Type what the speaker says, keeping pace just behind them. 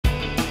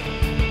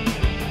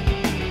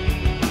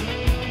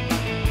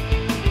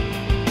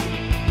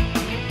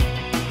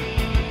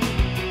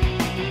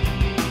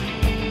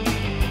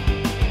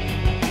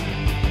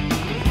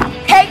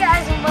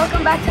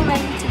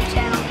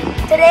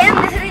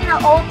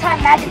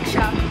old-time magic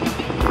shop.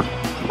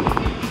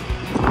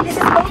 This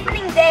is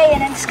opening day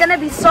and it's gonna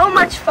be so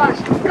much fun.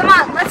 Come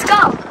on, let's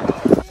go!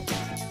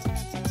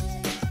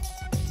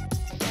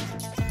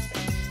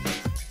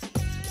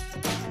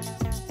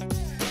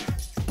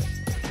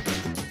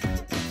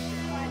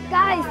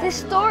 Guys, this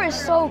store is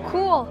so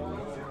cool.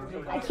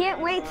 I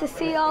can't wait to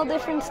see all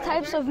different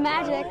types of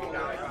magic.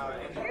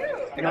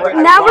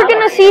 Now we're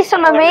gonna see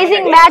some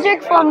amazing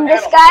magic from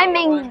this guy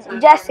named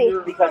Jesse.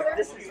 Because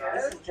this is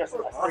just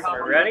a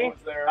Ready?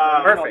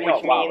 Perfect.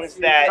 Which means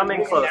that come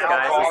in close,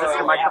 guys. Is this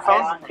your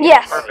microphone?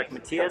 Yes. Perfect.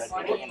 Matias,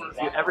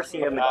 if you ever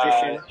see a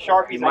magician,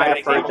 you might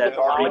have heard that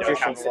a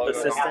magician's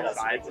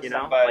assistant, you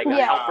know, like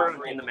a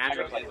helper in the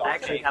magic. I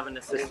actually have an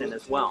assistant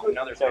as well.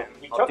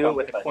 I'll do it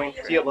with a coin.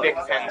 Look,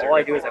 all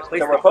I do is I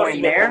place the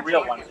coin there.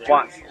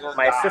 Watch.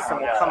 My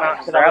assistant will come out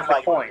and grab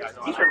the coin.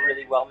 These are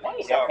really well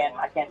made.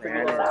 I can't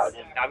figure this out.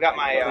 I've got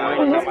my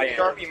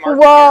Sharpie marker.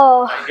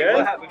 Whoa.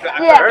 Good?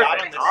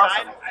 Yeah.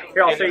 Awesome.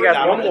 Here, I'll show you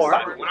guys one more.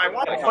 When I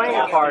want The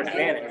playing card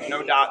advantage.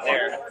 no dot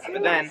there.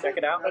 But then Check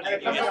it out. you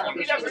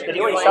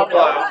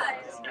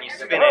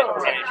spin it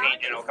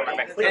and it'll come right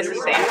back. It's the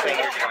same thing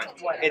you're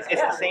doing. It's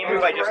the same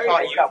move I just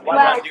taught you. Wow.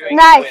 I'm doing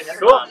Nice. with,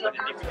 Cool. with a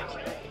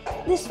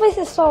different This place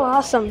is so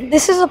awesome.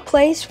 This is a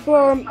place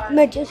for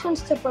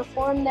magicians to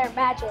perform their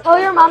magic. Tell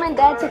your mom and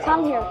dad to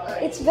come here.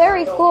 It's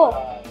very cool.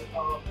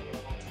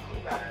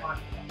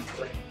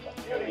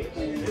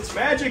 It's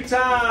magic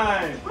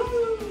time!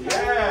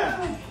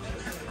 Yeah!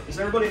 Is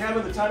everybody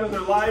having the time of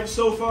their lives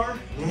so far?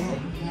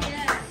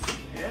 Yeah.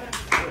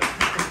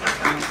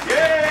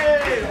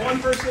 Yay! One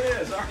person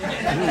is. All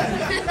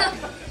right.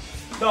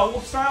 So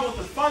we'll start with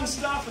the fun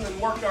stuff and then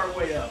work our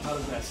way up. How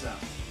does that sound?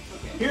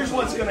 Here's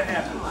what's going to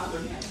happen.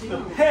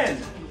 The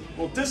pen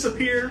will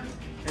disappear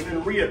and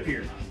then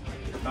reappear.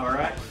 All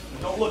right?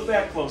 Don't look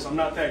that close. I'm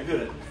not that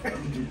good.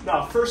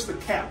 Now, first the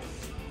cap.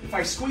 If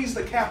I squeeze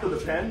the cap of the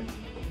pen,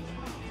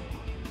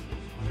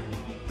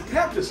 the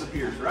cap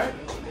disappears, right?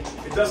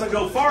 It doesn't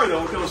go far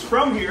though. It goes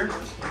from here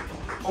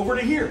over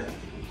to here.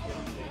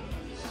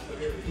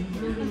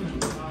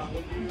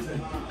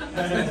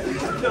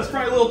 That's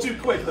probably a little too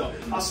quick though.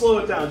 I'll slow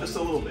it down just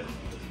a little bit.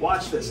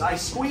 Watch this. I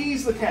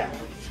squeeze the cap.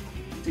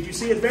 Did you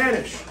see it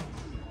vanish?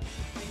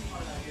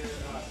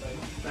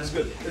 That's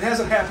good. It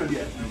hasn't happened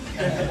yet.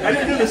 I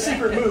didn't do the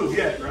secret move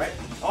yet, right?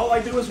 All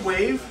I do is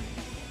wave,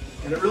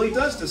 and it really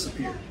does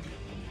disappear.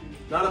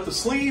 Not up the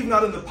sleeve,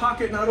 not in the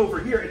pocket, not over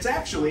here. It's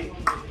actually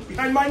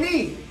behind my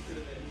knee.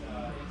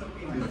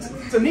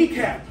 It's a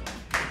kneecap.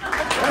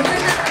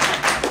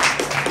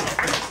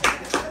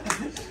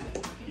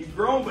 You've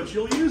grown, but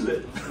you'll use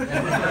it.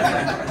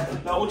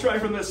 Now we'll try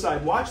from this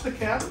side. Watch the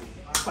cap.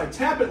 If I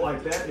tap it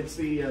like that, it's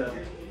the,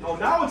 oh,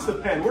 now it's the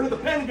pen. Where did the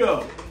pen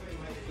go?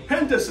 The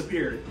pen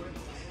disappeared.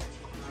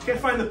 Can't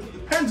find the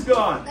pen's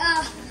gone.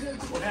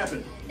 What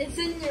happened? It's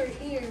in your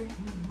ear.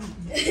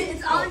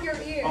 It's on your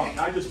ear. Oh,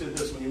 I just did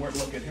this when you weren't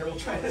looking. Here, we'll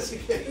try this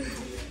again.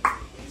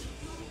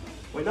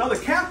 Wait, now the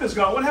cap is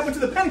gone. What happened to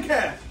the pen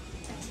cap?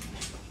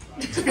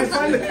 Can't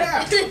find the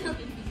cap. It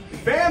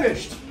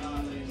vanished.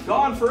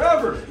 Gone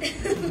forever.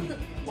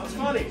 What's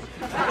funny?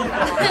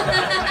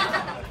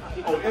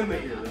 Oh, in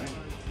the ear, right?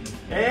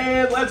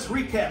 And let's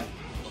recap.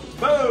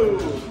 Boom.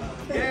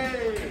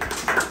 Yay.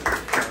 All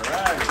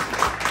right.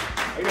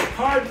 Are you a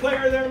card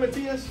player there,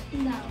 Matias?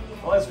 No.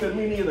 Oh, that's good.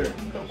 Me neither.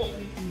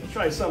 Let's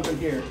try something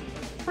here.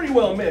 Pretty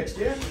well mixed,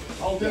 yeah?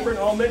 All different,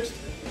 all mixed?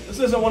 This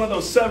isn't one of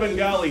those 7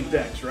 golly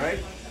decks, right?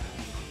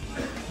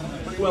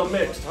 Pretty well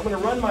mixed. I'm going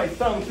to run my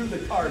thumb through the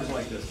cards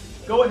like this.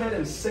 Go ahead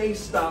and say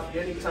stop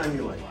anytime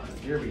you like.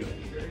 Here we go.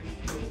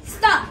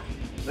 Stop.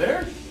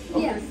 There?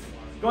 Okay. Yes.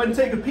 Go ahead and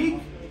take a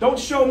peek. Don't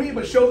show me,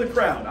 but show the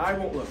crowd. I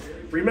won't look.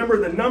 Remember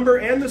the number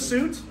and the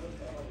suit.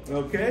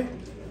 Okay.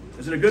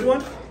 Is it a good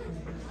one?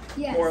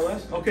 Yes. More or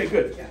less? Okay,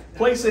 good.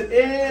 Place it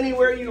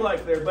anywhere you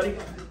like there, buddy.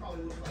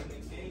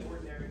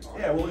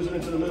 Yeah, we'll lose it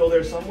into the middle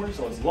there somewhere,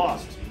 so it's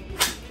lost.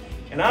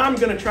 And I'm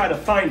going to try to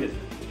find it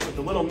with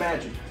a little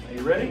magic. Are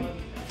you ready?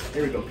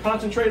 Here we go.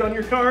 Concentrate on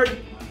your card.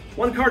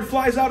 One card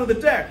flies out of the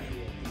deck.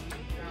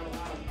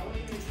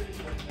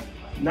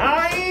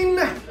 9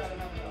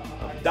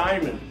 of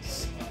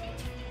diamonds.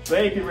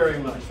 Thank you very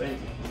much. Thank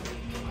you.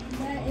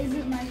 That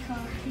isn't my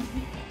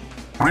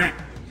card.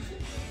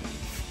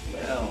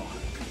 Well,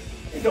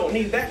 you don't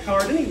need that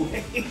card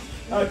anyway.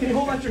 Can you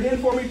hold out your hand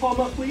for me, palm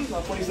up, please?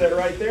 I'll place that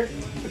right there.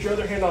 Put your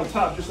other hand on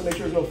top just to make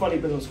sure there's no funny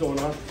business going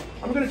on.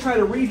 I'm going to try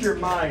to read your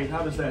mind.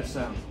 How does that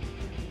sound?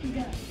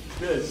 Good.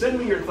 Good. Send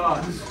me your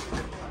thoughts.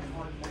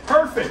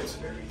 Perfect.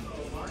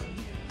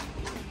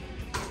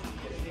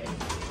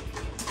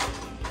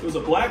 It was a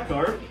black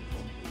card.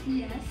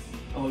 Yes.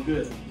 Oh,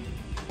 good.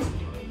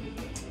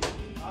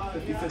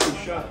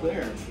 50-50 shot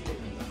there.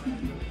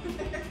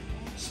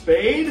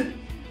 Spade.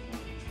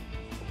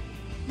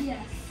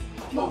 Yes.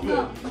 Oh,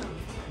 good.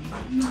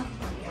 No.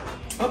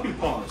 Puppy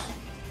paws.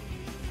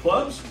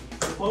 Clubs?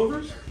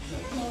 Clovers?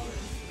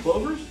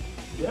 Clovers?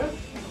 Yeah?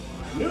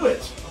 I knew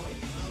it.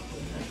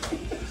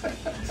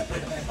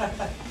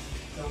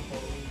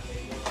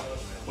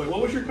 Wait,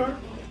 what was your card?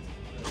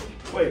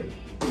 Wait.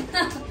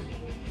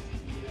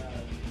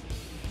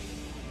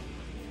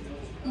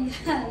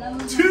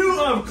 Two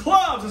of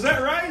clubs, is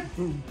that right?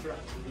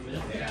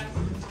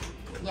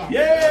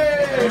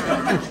 Yay!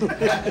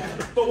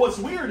 But what's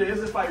weird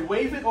is if I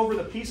wave it over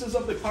the pieces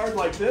of the card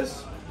like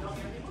this,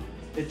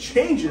 it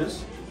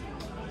changes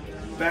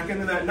back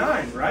into that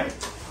 9, right?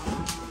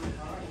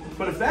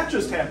 But if that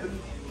just happened,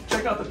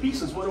 check out the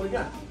pieces. What do we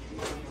got?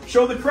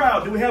 Show the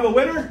crowd. Do we have a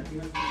winner?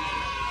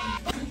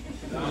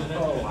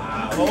 Oh,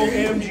 wow.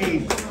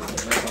 OMG.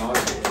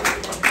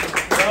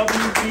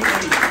 WBA.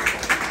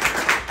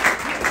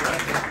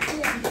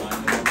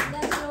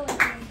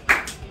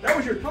 That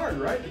was your card,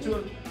 right?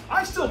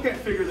 I still can't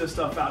figure this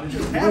stuff out. It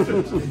just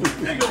happens.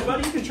 There you go,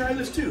 buddy. You can try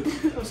this too.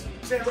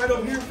 Stand right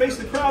over here, face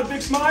the crowd,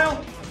 big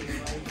smile.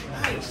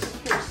 Nice.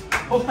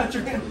 Hold out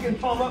your hand, again,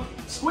 palm up.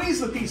 Squeeze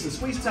the pieces,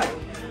 squeeze tight.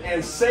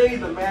 And say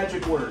the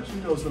magic words. Who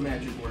knows the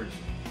magic words?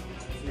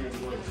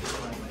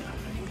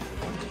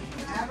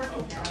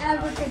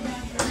 Abracadabra.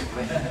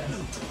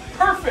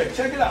 Perfect.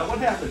 Check it out. What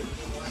happened?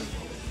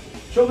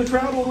 Show the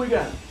crowd what we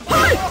got.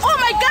 Oh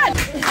my God!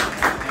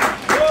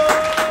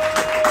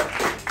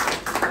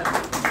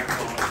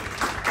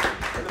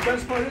 And the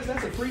best part is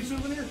that's a free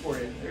souvenir for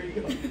you. There you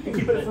go. You can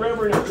keep it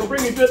forever and ever. It'll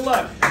bring you good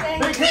luck.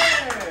 Big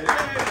hand.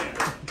 Yeah.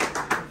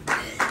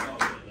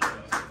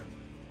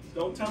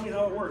 Don't tell me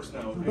how it works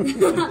now.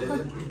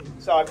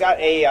 So I've got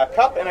a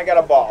cup and I got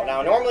a ball.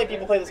 Now normally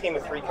people play this game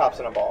with 3 cups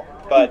and a ball,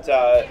 but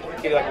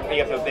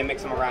they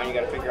mix them around. You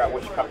got to figure out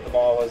which cup the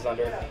ball is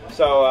under.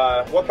 So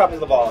what cup is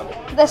the ball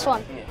under? This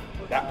one. Yeah,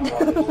 that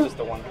one. It's just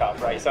the 1 cup,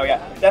 right? So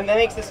yeah, that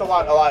makes this a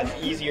lot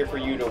easier for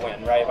you to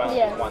win, right? If I only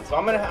do 1. So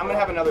I'm gonna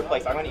have another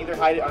place. I'm gonna either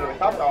hide it under the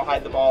cup or I'll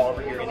hide the ball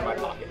over here in my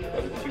pocket.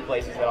 Those are the 2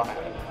 places that I'll have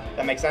it.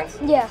 That makes sense?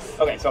 Yes.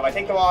 Okay, so if I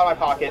take the ball out of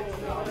my pocket,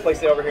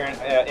 place it over here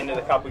into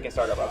the cup, we can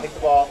start over. I'll take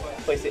the ball,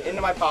 place it into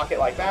my pocket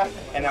like that,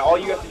 and now all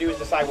you have to do is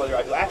decide whether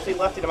I've actually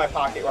left it in my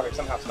pocket or if I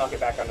somehow snuck it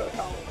back under the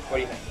cup. What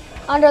do you think?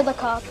 Under the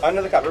cup.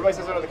 Under the cup. Everybody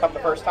says under the cup the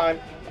first time,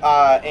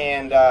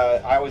 and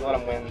I always let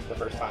them win the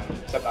first time,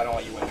 except I don't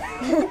let you win.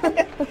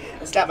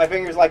 Snap my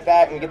fingers like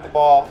that and get the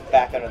ball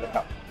back under the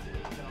cup.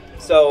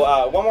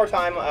 So one more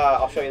time,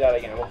 I'll show you that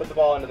again. We'll put the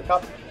ball into the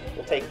cup.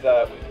 I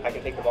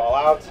can take the ball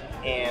out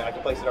and I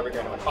can place it over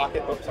here in my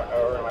pocket. Oops, sorry,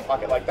 over in my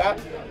pocket like that.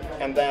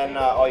 And then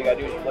all you gotta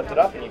do is you lift it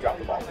up and you drop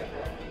the ball.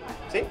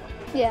 See?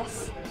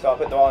 Yes. So I'll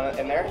put the ball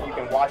in there. You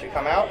can watch it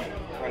come out.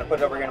 I'm gonna put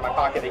it over here in my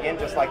pocket again,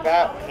 just like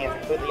that. Hands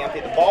completely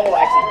empty. The ball will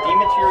actually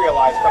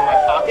dematerialize from my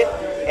pocket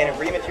and it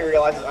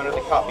rematerializes under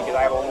the cup because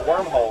I have a little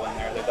wormhole in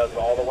there that does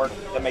all the work.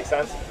 Does that make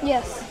sense?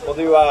 Yes. We'll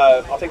do.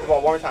 I'll take the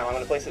ball one more time. I'm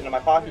gonna place it into my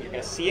pocket. You're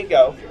gonna see it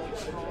go.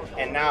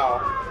 And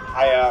now,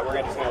 we're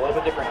going to do something a little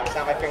bit different. I'm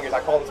snap my fingers.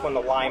 I call this one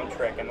the lime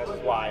trick, and this is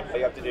why. All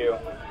you have to do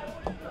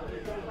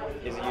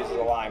is it uses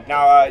a lime.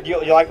 Now, do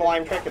you like the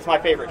lime trick? It's my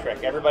favorite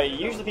trick.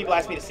 Usually people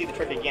ask me to see the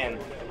trick again.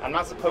 I'm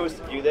not supposed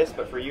to do this,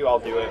 but for you, I'll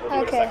do it. We'll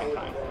do it a second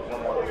time.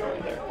 One more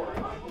right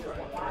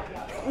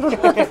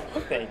there.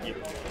 Thank you.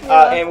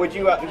 And would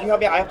you help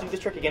me? I have to do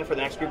this trick again for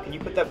the next group. Can you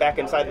put that back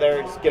inside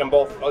there? Just get them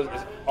both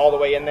all the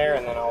way in there,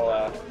 and then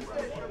I'll.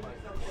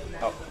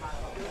 Oh.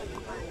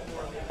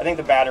 I think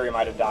the battery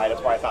might have died.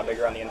 That's why it's not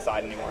bigger on the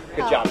inside anymore.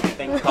 Good job.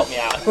 Thank you. Help me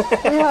out.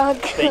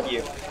 Thank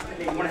you.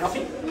 You want to help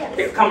me? Yeah.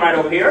 Okay, come right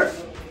over here.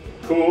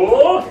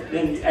 Cool.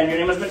 And your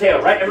name is Mateo,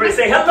 right? Everybody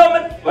say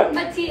hello, what?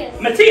 Matias.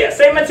 Matias.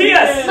 Say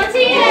Matias. Matias.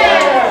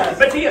 Yes.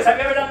 Matias, have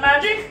you ever done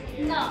magic?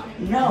 No.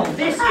 No.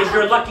 This is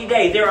your lucky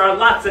day. There are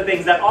lots of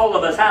things that all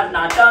of us have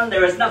not done.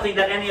 There is nothing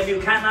that any of you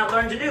cannot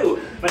learn to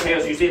do.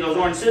 Matias, you see those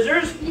orange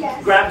scissors?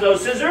 Yes. Grab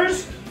those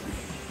scissors.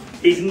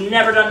 He's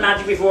never done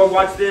magic before.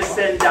 Watch this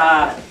and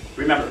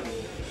remember,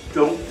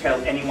 don't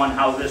tell anyone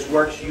how this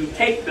works. You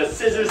take the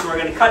scissors, we're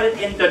going to cut it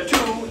into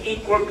 2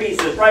 equal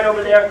pieces. Right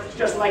over there,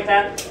 just like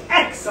that.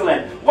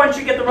 Excellent. Once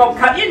you get the rope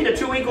cut into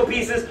 2 equal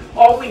pieces,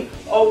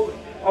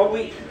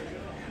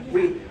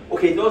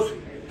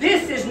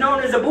 this is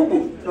known as a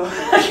boo-boo.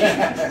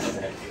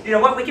 You know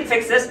what, we can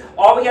fix this.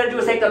 All we got to do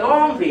is take the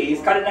long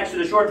piece, cut it next to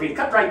the short piece.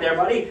 Cut right there,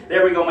 buddy.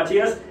 There we go,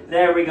 Matias.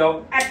 There we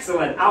go.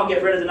 Excellent. I'll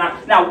get rid of the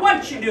knot. Now,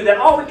 once you do that,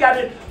 all we got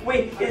to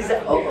wait is...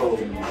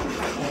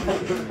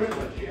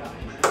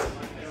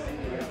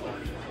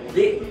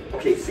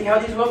 Okay, see how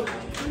these look?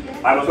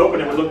 I was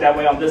hoping it would look that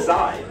way on this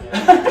side.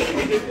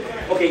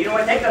 Okay, you know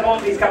what? Take the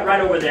long piece, cut right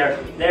over there.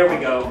 There we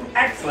go.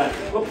 Excellent.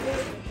 Whoop.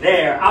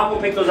 There, I'll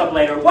go pick those up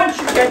later. Once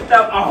you get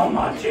the... Oh,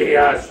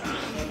 Matias.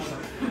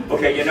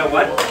 Okay, you know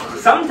what?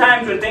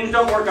 Sometimes when things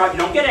don't work out, you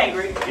don't get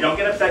angry, you don't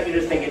get upset, you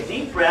just take a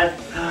deep breath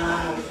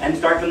and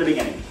start from the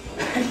beginning.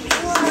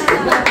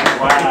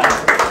 Wow.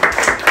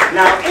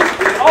 Now, if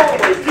we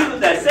always do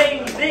the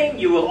same thing,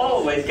 you will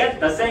always get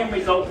the same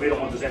result. We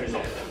don't want the same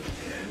result.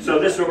 So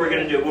this is what we're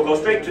going to do. We'll go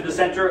straight to the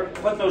center,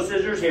 put those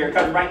scissors here,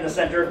 cut them right in the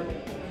center.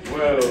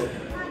 Whoa.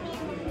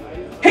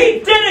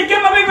 He did it! Give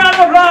him a big round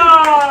of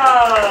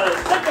applause!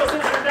 Set those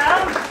scissors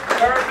down.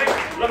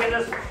 Perfect. Look at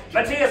this.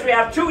 Matias, we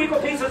have 2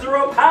 equal pieces of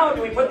rope. How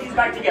do we put these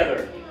back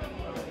together?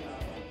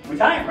 We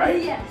tie them,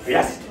 right? Yes.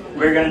 Yes.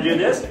 We're going to do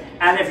this.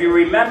 And if you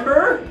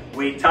remember,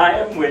 We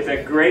tie them with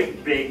a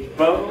great big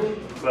bow,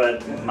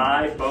 but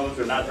my bows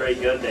are not very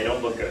good. They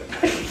don't look good.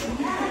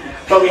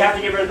 But we have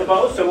to get rid of the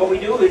bows, so what we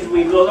do is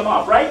we blow them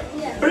off, right?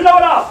 Yeah. Blow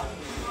it off!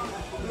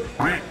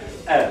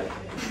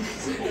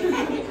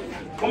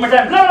 One more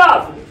time, blow it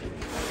off!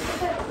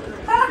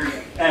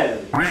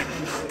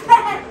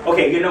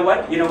 Okay, you know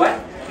what? You know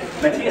what?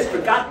 Matias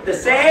forgot to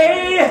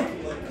say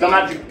the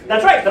magic.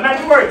 That's right, the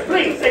magic words.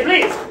 Please, say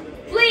please.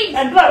 Please.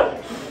 And blow.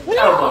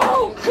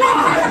 No.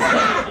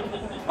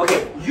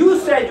 Okay, you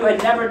said you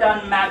had never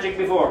done magic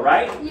before,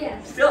 right?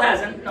 Yes. Still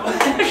hasn't. No.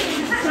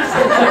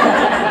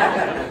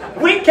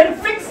 We can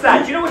fix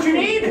that. You know what you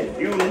need?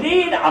 You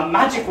need a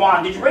magic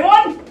wand. Did you bring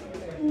one?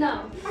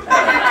 No.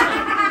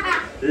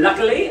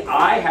 Luckily,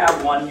 I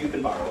have one you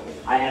can borrow.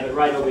 I have it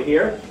right over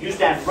here. You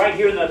stand right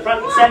here in the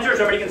front and center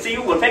so everybody can see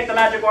you. We'll take the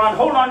magic wand,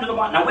 hold on to the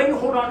wand. Now when you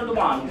hold on to the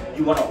wand,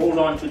 you want to hold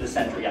on to the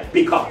center, yeah,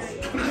 because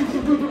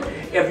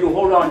if you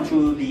hold on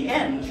to the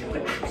end, you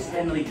can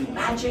accidentally do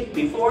magic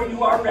before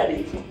you are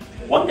ready.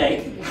 One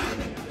day,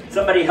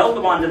 somebody held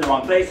the wand in the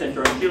wrong place and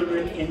turned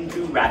children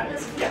into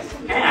rabbits. Yes.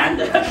 And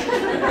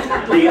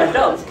the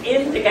adults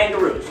into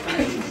kangaroos.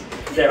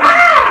 They're,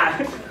 ah!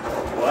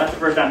 Well, that's the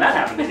first time that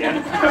happened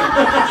again.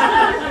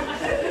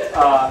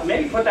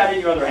 Maybe put that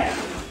in your other hand.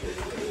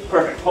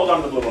 Perfect. Hold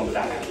on to the blue one with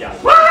that hand. Yeah.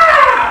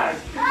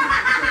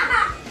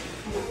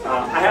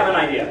 I have an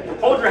idea.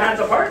 Hold your hands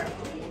apart.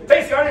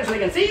 Face the audience so they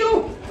can see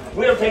you.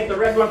 We'll take the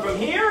red one from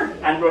here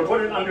and we'll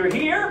put it under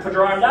here. Put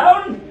your arm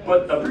down.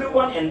 Put the blue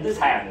one in this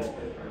hand.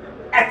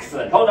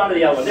 Excellent. Hold on to the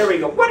yellow one. There we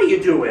go. What are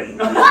you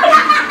doing?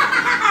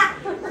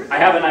 I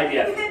have an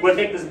idea. We'll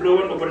take this blue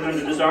one. We'll put it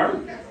under this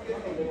arm.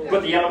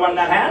 Put the yellow one in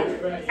that hand.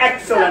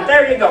 Excellent.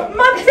 There you go.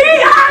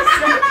 Matias!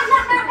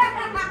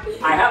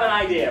 I have an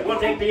idea. We'll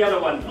take the other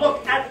one.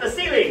 Look at the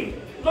ceiling.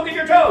 Look at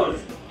your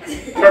toes.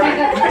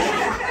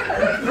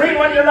 Perfect. Green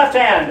one in your left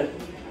hand.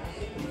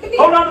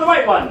 Hold on to the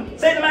white one.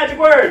 Say the magic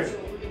words.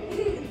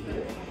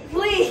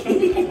 Please.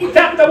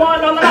 Tap the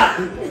wand on the map.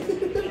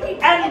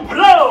 And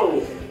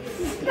blow.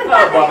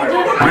 Oh, bummer.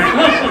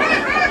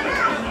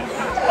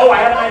 Oh, I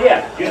have an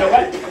idea. You know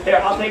what? Here,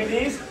 I'll take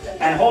these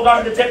and hold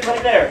on to the tip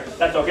right there.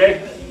 That's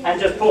okay. And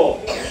just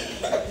pull.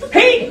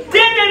 He did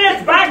it!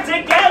 It's back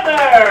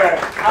together!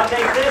 I'll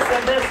take this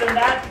and this and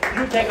that.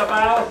 You take a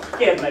bow.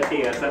 Give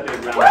Matias a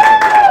big round.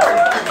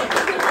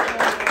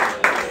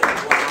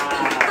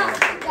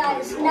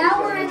 Guys,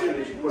 now we're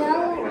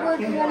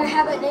gonna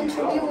have an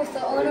interview with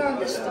the owner of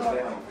the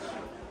store.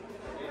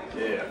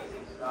 Yeah.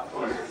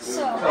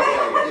 So,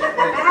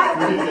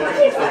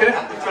 Okay.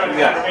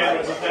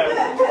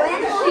 when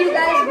will you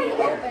guys be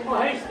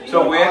open? So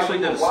we actually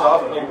did a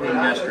soft opening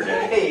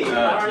yesterday.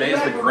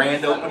 Today's the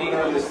grand opening.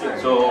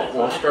 So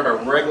we'll start our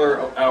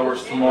regular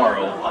hours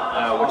tomorrow,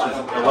 which is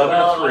 11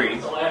 to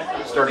 3.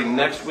 Starting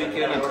next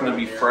weekend, it's going to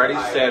be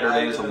Fridays,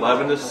 Saturdays,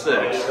 11 to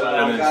 6,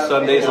 and then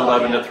Sundays,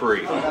 11 to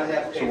 3.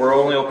 So we're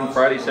only open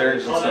Fridays,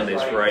 Saturdays, and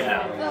Sundays for right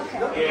now.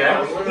 Okay?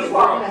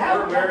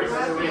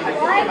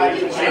 Why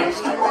did you choose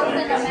to open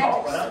a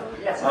magic store?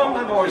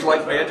 I've always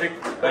liked magic.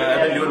 I've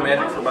been doing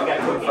magic for about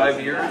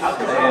 25 years,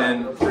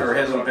 and there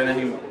hasn't been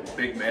any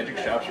big magic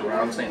shops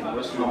around St.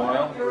 Louis in a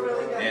while.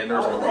 And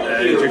there's,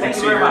 as you can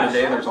see here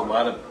today, there's a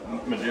lot of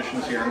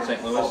magicians here in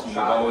St. Louis, and we've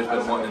always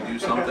been wanting to do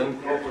something.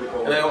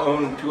 And I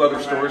own 2 other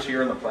stores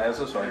here in the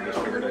plaza, so I just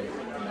figured a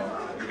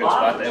good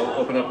spot to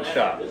open up a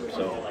shop.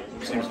 So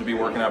it seems to be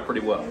working out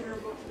pretty well.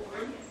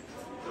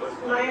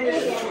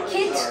 If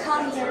kids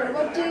come here,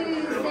 what do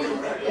you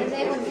think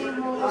they would be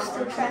most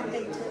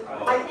attracted to?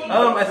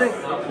 I think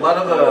a lot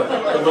of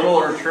the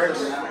littler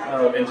tricks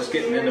and just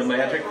getting into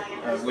magic.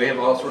 We have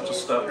all sorts of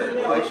stuff that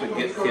will actually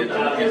get kids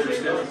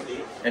interested.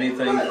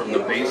 Anything from the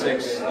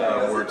basics,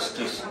 where it's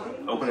just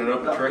opening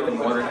up a trick and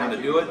learning how to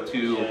do it,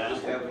 to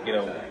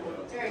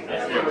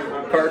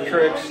card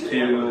tricks,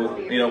 to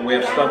we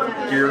have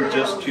stuff geared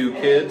just to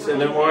kids, and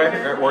then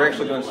we're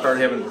actually going to start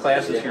having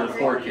classes here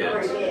for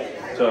kids.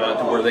 So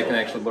to where they can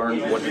actually learn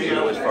what to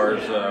do as far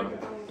as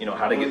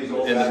how to get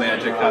into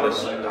magic, how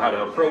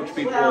to approach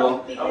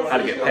people, how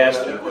to get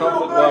past their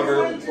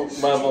comfort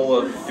level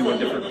of doing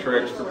different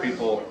tricks for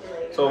people.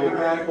 So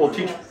we'll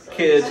teach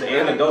kids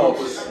and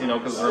adults,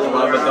 because there's a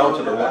lot of adults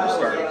that are wanting to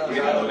start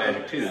getting into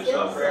magic too.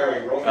 So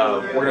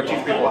we're going to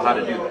teach people how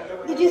to do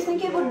that. Did you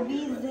think it would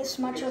be this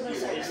much of a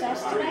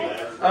success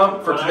today?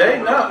 For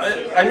today, no.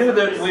 I knew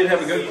that we'd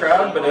have a good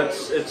crowd, but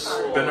it's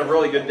been a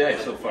really good day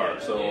so far.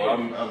 So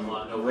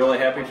I'm really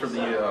happy for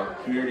the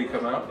community to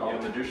come out and all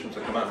the magicians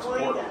to come out and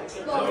support.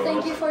 Well,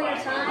 thank you for your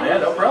time. Yeah,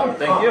 no problem.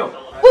 Thank you.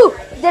 Woo!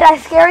 Did I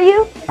scare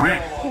you?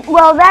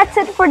 Well, that's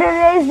it for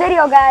today's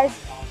video, guys.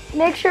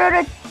 Make sure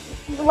to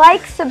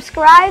like,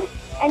 subscribe,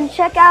 and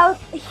check out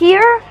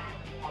here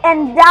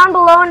and down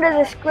below in the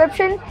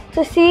description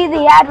to see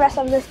the address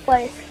of this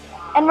place.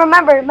 And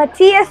remember,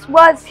 Matias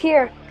was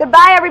here.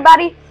 Goodbye,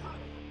 everybody.